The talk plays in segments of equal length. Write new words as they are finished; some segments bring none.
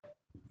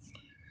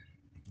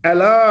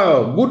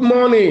Hello, good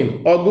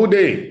morning or good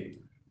day.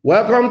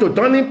 Welcome to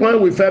Turning Point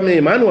with Femi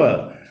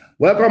Emmanuel.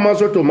 Welcome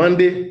also to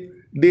Monday,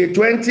 day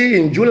 20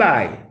 in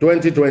July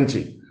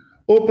 2020.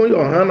 Open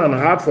your hand and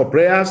heart for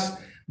prayers.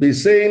 Be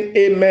saying,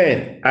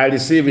 Amen. I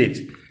receive it.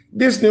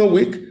 This new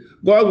week,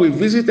 God will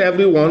visit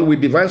everyone with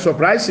divine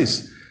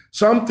surprises.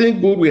 Something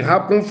good will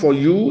happen for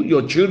you,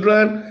 your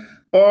children,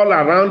 all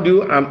around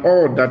you, and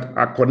all that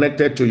are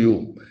connected to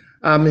you.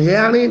 I'm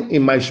hearing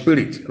in my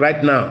spirit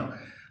right now.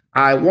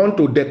 I want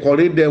to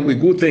decorate them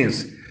with good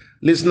things.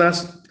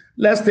 Listeners,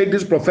 let's take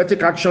this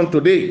prophetic action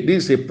today.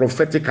 This is a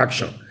prophetic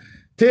action.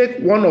 Take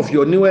one of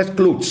your newest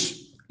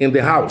clothes in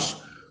the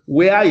house,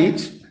 wear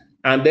it,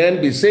 and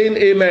then be saying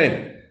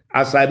amen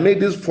as I make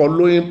these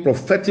following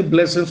prophetic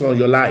blessings on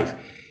your life.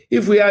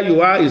 If where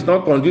you are is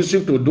not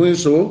conducive to doing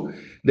so,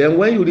 then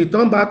when you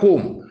return back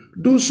home,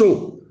 do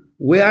so.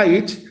 Wear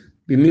it,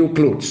 the new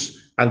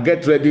clothes, and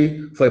get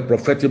ready for a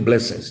prophetic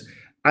blessings.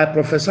 I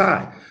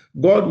prophesy,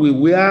 God will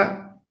wear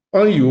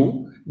on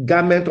you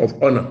garment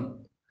of honor.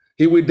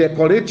 He will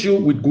decorate you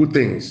with good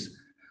things.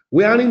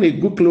 Wearing a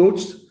good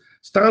clothes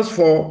stands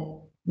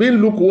for being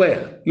look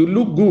well. You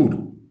look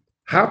good,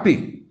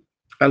 happy,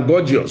 and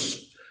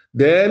gorgeous.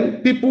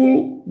 Then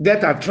people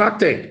get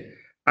attracted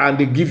and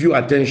they give you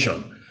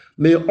attention.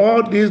 May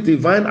all these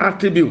divine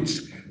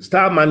attributes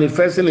start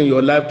manifesting in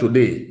your life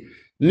today.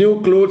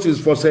 New clothes is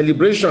for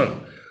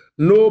celebration.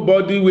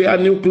 Nobody wear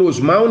new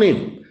clothes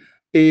mourning.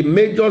 A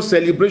major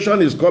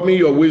celebration is coming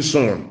your way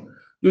soon.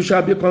 You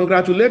shall be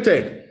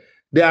congratulated.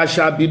 There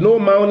shall be no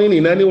mourning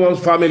in anyone's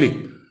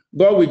family.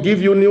 God will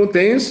give you new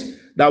things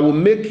that will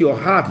make your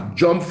heart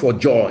jump for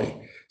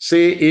joy.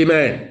 Say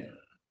amen.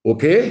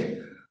 Okay?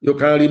 You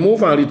can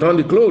remove and return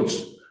the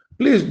clothes.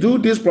 Please do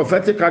this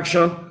prophetic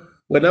action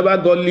whenever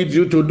God leads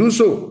you to do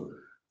so.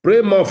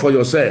 Pray more for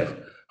yourself.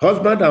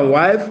 Husband and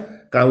wife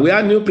can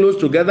wear new clothes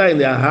together in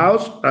their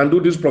house and do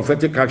this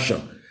prophetic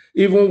action.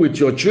 Even with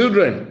your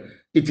children,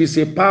 it is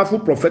a powerful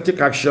prophetic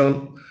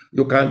action.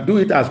 You can do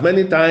it as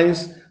many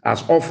times,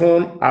 as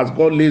often as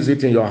God lays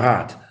it in your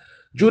heart.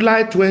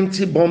 July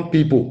 20 born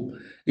people,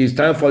 it's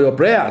time for your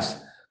prayers.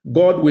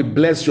 God will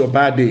bless your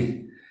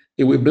birthday.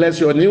 He will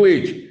bless your new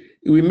age.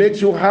 It will make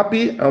you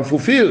happy and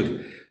fulfilled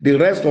the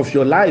rest of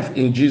your life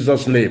in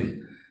Jesus'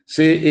 name.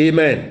 Say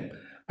amen.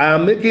 I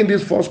am making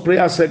this first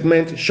prayer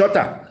segment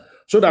shorter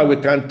so that we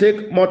can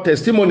take more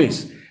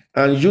testimonies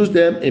and use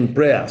them in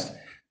prayers.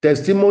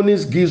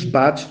 Testimonies gives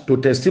birth to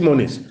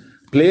testimonies.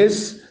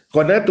 Please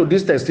connect to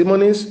these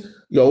testimonies,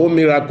 your own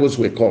miracles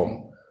will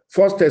come.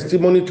 First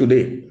testimony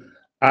today.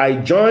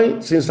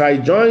 Since I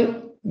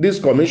joined this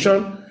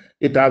commission,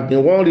 it has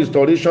been one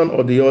restoration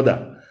or the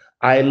other.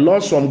 I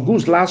lost some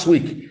goods last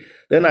week.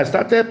 Then I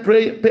started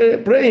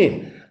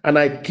praying, and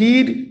I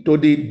keyed to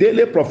the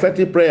daily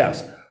prophetic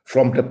prayers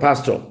from the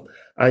pastor.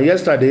 And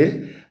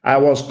yesterday, I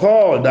was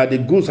called that the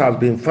goods has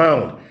been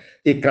found.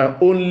 It can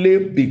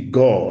only be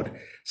God.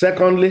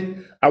 Secondly,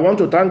 I want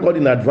to thank God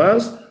in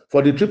advance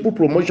for the triple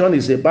promotion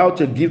He's about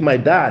to give my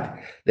dad,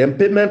 the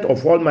payment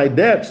of all my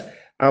debts,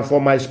 and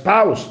for my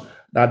spouse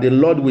that the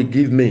Lord will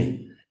give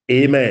me.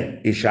 Amen.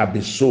 It shall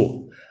be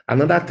so.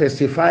 Another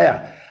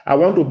testifier. I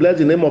want to bless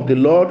the name of the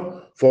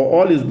Lord for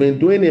all He's been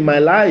doing in my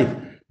life.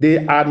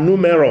 They are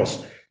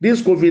numerous.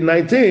 This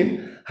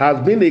COVID-19 has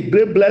been a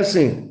great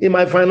blessing in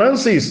my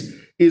finances.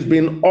 It's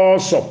been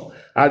awesome.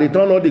 I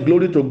return all the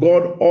glory to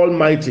God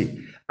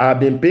Almighty. I've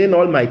been paying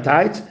all my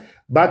tithes,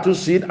 battle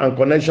seed, and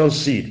connection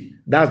seed.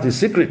 That's the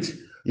secret.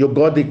 You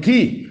got the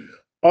key.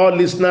 All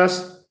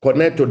listeners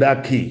connect to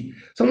that key.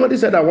 Somebody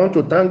said, I want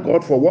to thank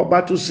God for what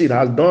Battle Seed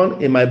has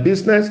done in my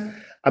business.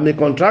 I'm a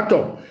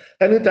contractor.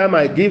 Anytime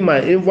I give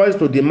my invoice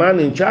to the man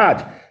in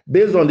charge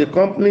based on the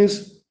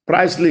company's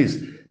price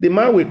list, the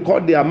man will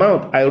cut the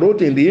amount I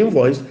wrote in the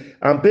invoice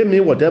and pay me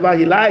whatever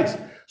he likes.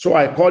 So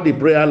I called the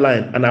prayer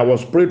line and I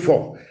was prayed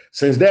for.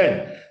 Since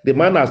then, the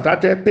man has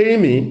started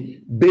paying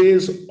me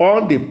based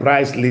on the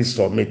price list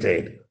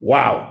submitted.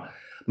 Wow.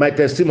 My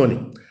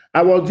testimony.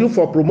 I was due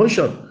for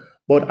promotion,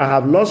 but I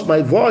have lost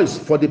my voice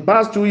for the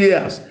past 2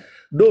 years.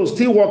 Though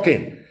still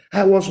working,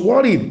 I was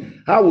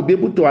worried how I would be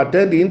able to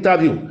attend the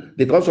interview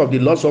because of the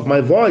loss of my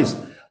voice.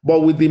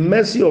 But with the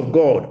mercy of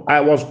God, I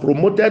was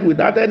promoted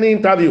without any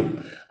interview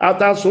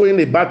after sowing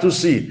a battle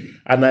seed.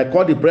 And I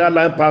called the prayer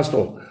line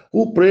pastor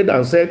who prayed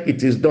and said,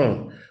 it is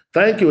done.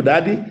 Thank you,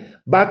 Daddy.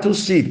 Battle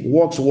seed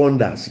works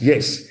wonders.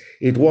 Yes,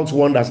 it works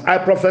wonders. I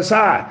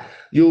prophesy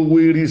you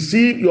will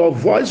receive, your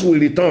voice will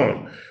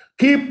return.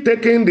 Keep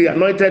taking the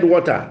anointed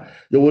water.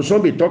 You will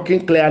soon be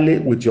talking clearly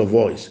with your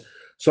voice.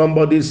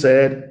 Somebody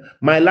said,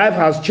 my life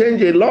has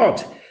changed a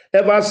lot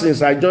ever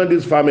since I joined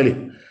this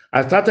family.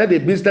 I started a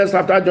business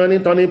after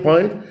joining Turning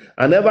Point,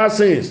 and ever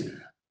since,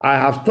 I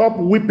have stopped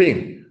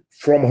weeping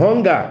from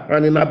hunger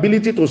and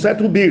inability to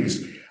settle bills.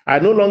 I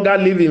no longer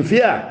live in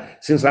fear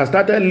since I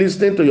started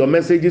listening to your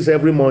messages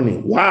every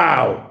morning.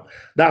 Wow,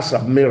 that's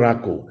a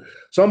miracle.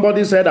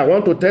 Somebody said, I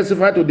want to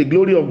testify to the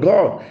glory of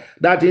God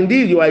that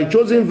indeed you are a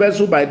chosen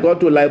vessel by God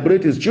to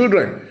liberate His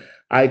children.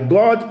 I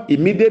got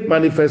immediate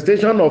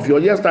manifestation of your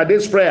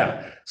yesterday's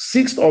prayer,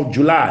 6th of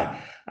July.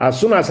 As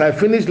soon as I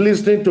finish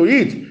listening to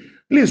it,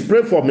 please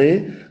pray for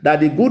me that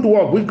the good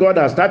work which God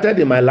has started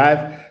in my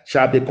life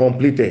shall be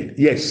completed.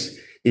 Yes,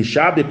 it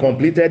shall be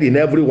completed in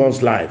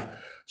everyone's life.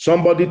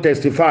 Somebody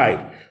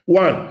testified.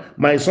 1,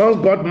 my sons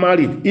got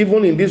married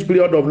even in this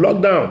period of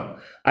lockdown.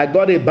 I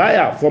got a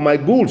buyer for my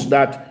goods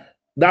that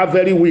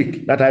very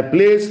week that I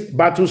placed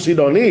battle seed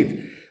on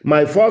it.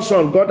 My first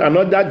son got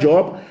another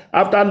job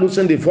after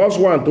losing the first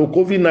one to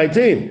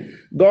COVID-19.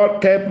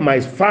 God kept my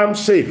farm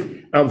safe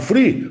and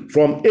free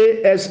from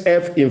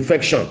ASF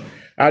infection.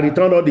 I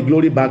return all the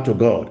glory back to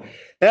God.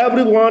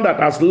 Everyone that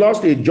has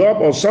lost a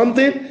job or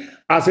something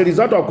as a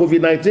result of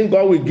COVID-19,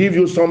 God will give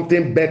you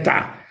something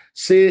better.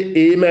 Say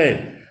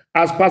amen.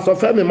 As Pastor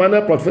Femi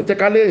Emmanuel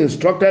prophetically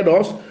instructed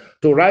us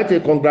to write a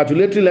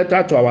congratulatory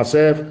letter to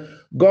ourselves,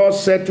 God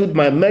settled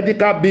my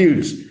medical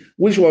bills,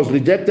 which was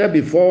rejected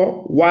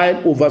before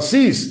while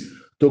overseas.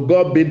 To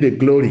God be the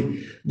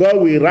glory. God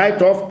will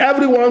write off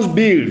everyone's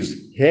bills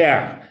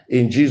here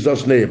in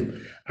Jesus'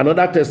 name.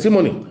 Another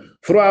testimony.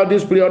 Throughout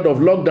this period of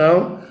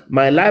lockdown,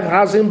 my life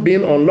hasn't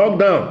been on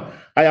lockdown.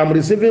 I am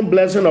receiving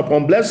blessing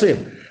upon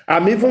blessing.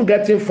 I'm even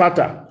getting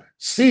fatter.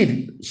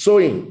 Seed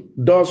sowing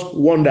does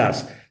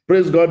wonders.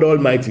 Praise God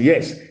Almighty.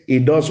 Yes,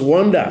 it does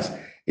wonders.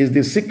 It's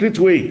the secret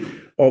way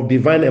of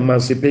divine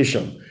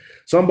emancipation.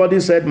 Somebody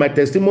said, my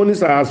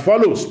testimonies are as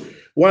follows.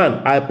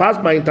 1, I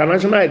passed my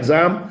international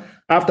exam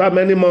after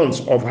many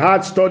months of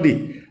hard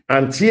study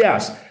and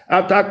tears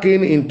after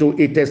keying into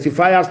a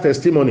testifier's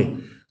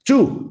testimony.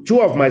 2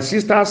 of my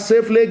sisters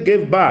safely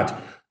gave birth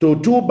to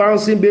 2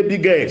 bouncing baby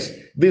girls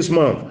this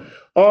month.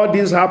 All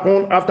this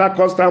happened after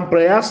constant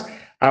prayers,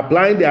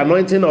 applying the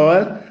anointing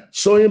oil,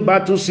 sowing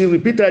battle seed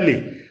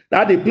repeatedly.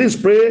 Daddy, please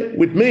pray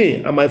with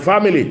me and my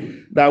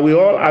family that we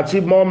all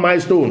achieve more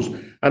milestones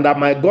and that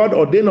my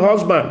God-ordained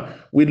husband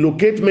will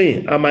locate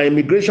me and my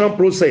immigration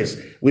process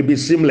will be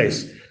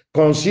seamless.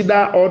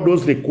 Consider all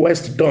those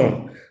requests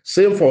done.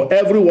 Same for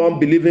everyone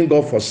believing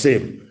God for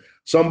same.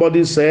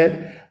 Somebody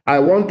said, I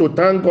want to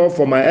thank God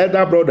for my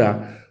elder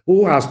brother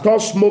who has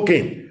stopped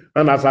smoking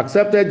and has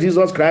accepted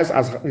Jesus Christ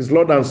as his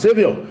Lord and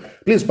Savior.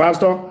 Please,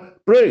 Pastor,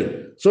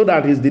 pray so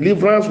that his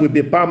deliverance will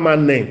be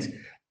permanent.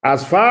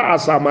 As far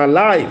as I'm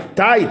alive,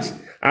 tithe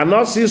and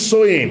not cease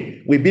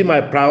sowing will be my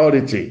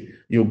priority.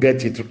 You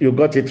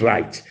got it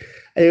right.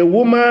 A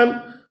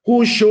woman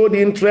who showed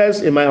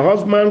interest in my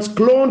husband's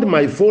cloned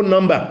my phone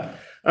number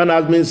and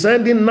has been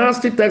sending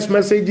nasty text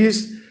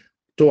messages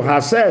to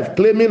herself,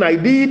 claiming I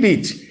did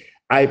it.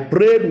 I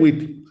prayed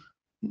with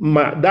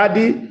my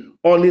daddy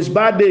on his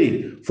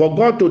birthday for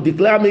God to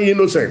declare me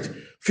innocent.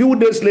 Few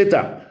days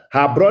later,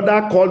 her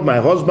brother called my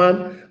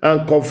husband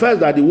and confessed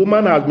that the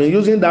woman has been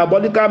using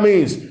diabolical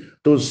means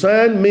to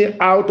send me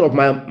out of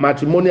my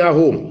matrimonial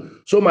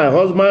home so my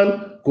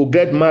husband could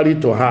get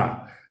married to her.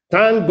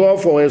 Thank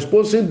God for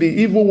exposing the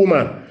evil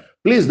woman.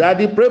 Please,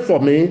 Daddy, pray for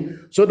me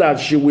so that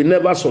she will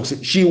never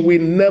succeed. She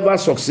will never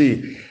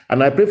succeed.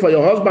 And I pray for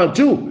your husband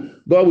too.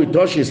 God will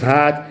touch his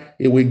heart.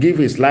 He will give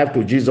his life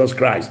to Jesus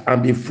Christ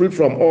and be free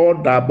from all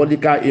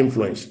diabolical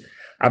influence.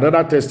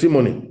 Another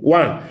testimony.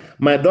 1,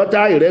 my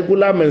daughter's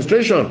irregular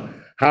menstruation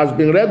has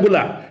been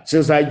regular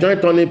since I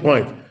joined Turning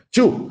Point.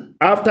 2,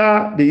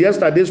 after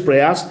yesterday's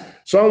prayers,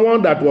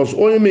 someone that was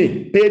owing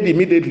me paid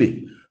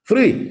immediately.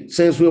 3,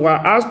 since we were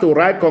asked to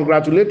write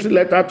congratulatory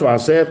letter to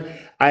ourselves,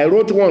 I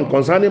wrote one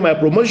concerning my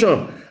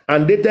promotion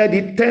and dated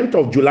it 10th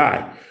of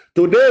July.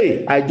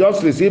 Today, I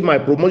just received my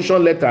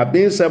promotion letter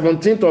being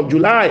 17th of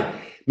July.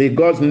 May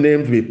God's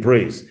name be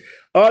praised.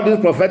 All these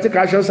prophetic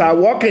actions are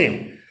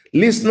working.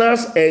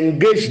 Listeners,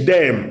 engage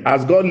them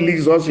as God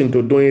leads us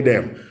into doing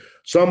them.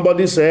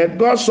 Somebody said,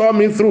 God saw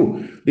me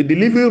through the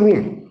delivery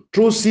room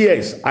through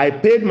CS. I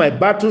paid my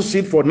battle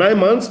seed for 9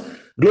 months.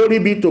 Glory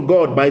be to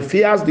God. My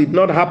fears did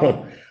not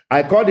happen.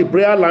 I called the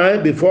prayer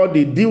line before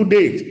the due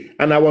date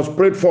and I was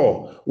prayed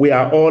for. We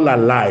are all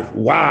alive.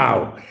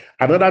 Wow.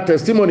 Another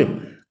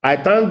testimony. I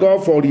thank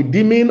God for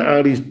redeeming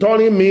and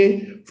restoring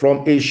me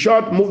from a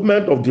short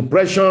movement of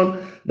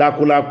depression that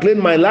could have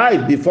claimed my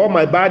life before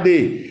my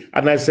birthday.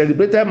 And I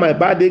celebrated my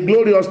birthday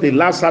gloriously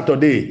last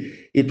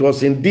Saturday. It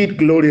was indeed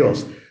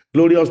glorious.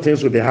 Glorious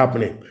things will be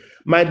happening.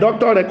 My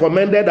doctor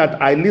recommended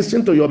that I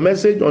listen to your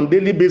message on a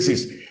daily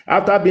basis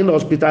after being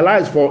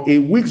hospitalized for a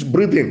week's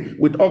breathing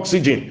with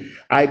oxygen.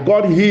 I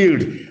got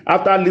healed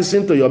after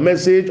listening to your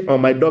message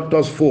on my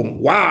doctor's phone.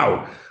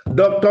 Wow.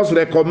 Doctors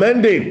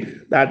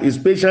recommending that his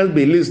patients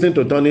be listening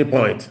to Turning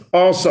Point.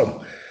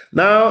 Awesome.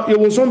 Now, you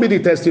will soon be the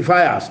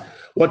testifiers.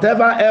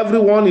 Whatever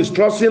everyone is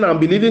trusting and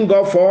believing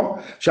God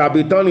for shall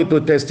be turned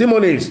into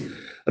testimonies.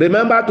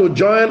 Remember to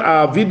join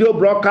our video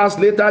broadcast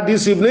later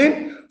this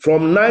evening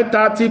from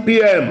 9:30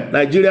 p.m.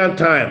 Nigerian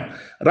time.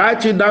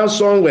 Write it down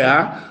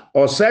somewhere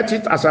or set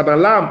it as an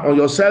alarm on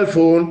your cell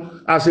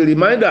phone as a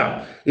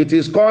reminder. It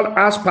is called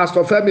Ask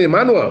Pastor Femi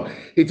Emmanuel.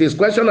 It is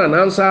question and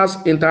answers,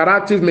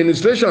 interactive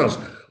ministrations,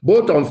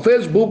 both on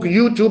Facebook,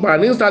 YouTube,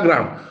 and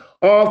Instagram.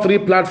 All 3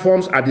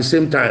 platforms at the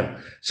same time.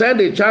 Send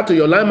a chat to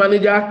your line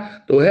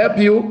manager to help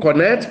you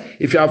connect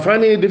if you are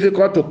finding it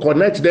difficult to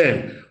connect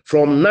them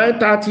from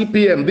 9:30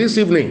 p.m. this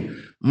evening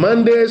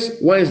Mondays,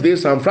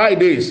 Wednesdays, and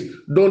Fridays.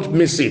 Don't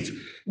miss it.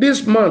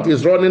 This month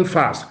is running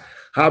fast.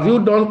 Have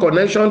you done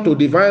connection to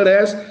divine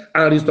rest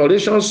and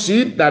restoration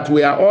seed that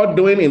we are all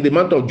doing in the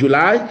month of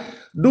July?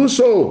 Do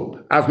so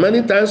as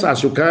many times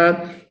as you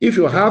can. If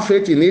you have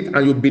faith in it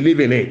and you believe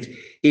in it,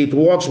 it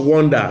works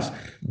wonders.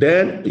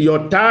 Then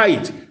your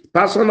tithe,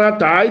 personal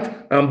tithe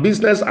and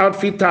business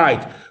outfit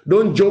tithe,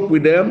 don't joke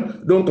with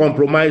them, don't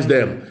compromise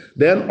them.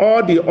 Then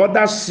all the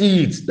other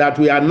seeds that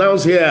we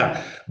announce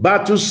here,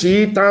 battle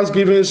seed,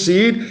 thanksgiving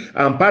seed,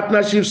 and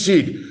partnership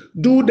seed,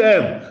 do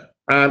them.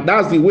 And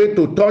that's the way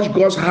to touch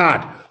God's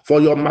heart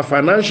for your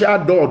financial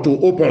door to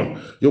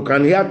open. You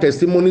can hear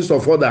testimonies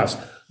of others.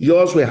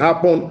 Yours will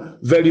happen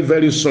very,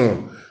 very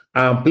soon.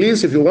 And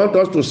please, if you want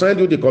us to send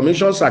you the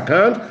commissions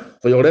account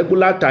for your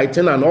regular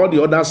tithing and all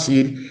the other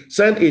seed,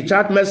 send a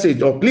chat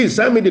message, or please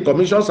send me the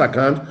commissions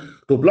account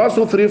to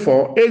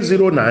 +234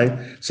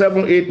 809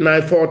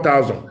 789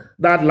 4000.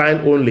 That line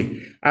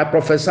only. I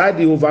prophesy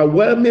the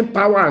overwhelming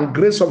power and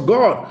grace of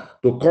God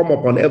to come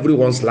upon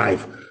everyone's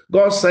life.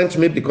 God sent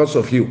me because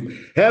of you.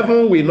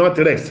 Heaven will not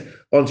rest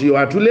until you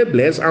are truly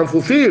blessed and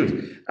fulfilled.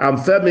 I'm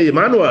Femi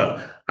Emmanuel.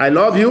 I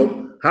love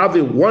you. Have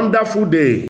a wonderful day.